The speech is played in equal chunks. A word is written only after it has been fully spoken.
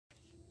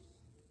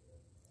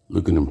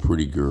Look at them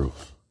pretty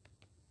girls.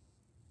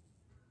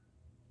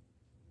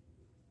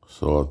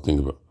 So I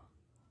think about.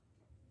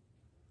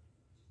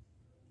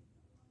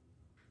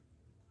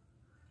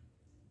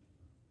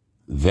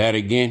 That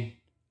again?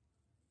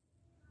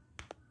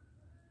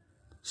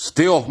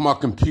 Stay off my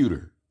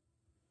computer.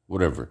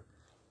 Whatever.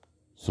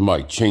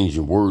 Somebody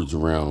changing words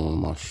around on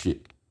my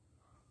shit.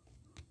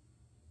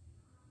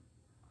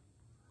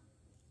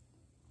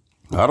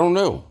 I don't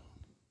know.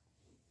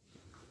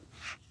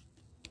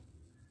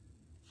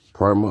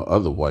 Probably my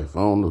other wife.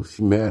 I don't know if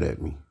she mad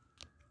at me.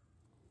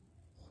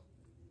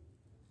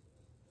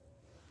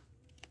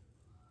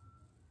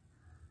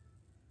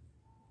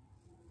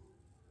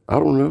 I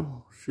don't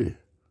know. Shit.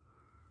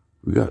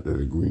 We got that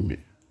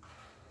agreement.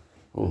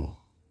 Oh.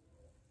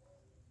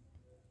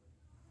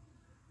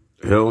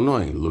 Hell no,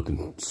 I ain't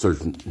looking,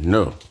 searching.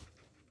 No.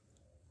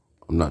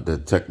 I'm not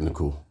that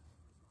technical.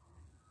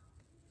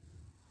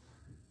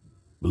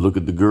 But look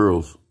at the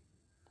girls.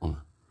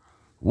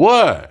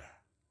 What?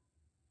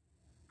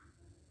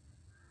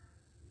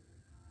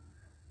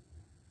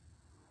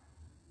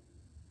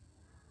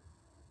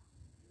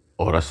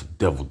 Oh, that's a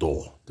devil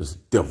doll. That's a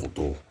devil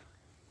doll.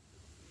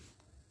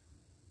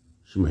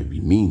 She might be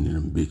mean to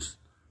them bitches.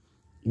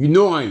 You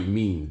know I ain't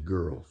mean to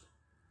girls.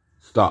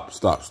 Stop,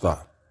 stop,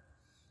 stop.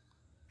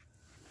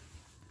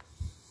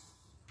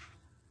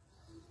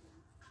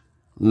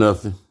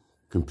 Nothing.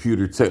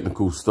 Computer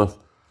technical stuff.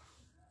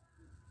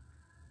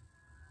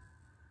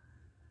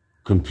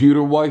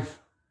 Computer wife?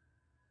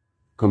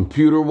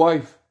 Computer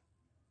wife?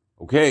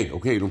 Okay,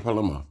 okay, no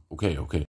problem. Okay, okay.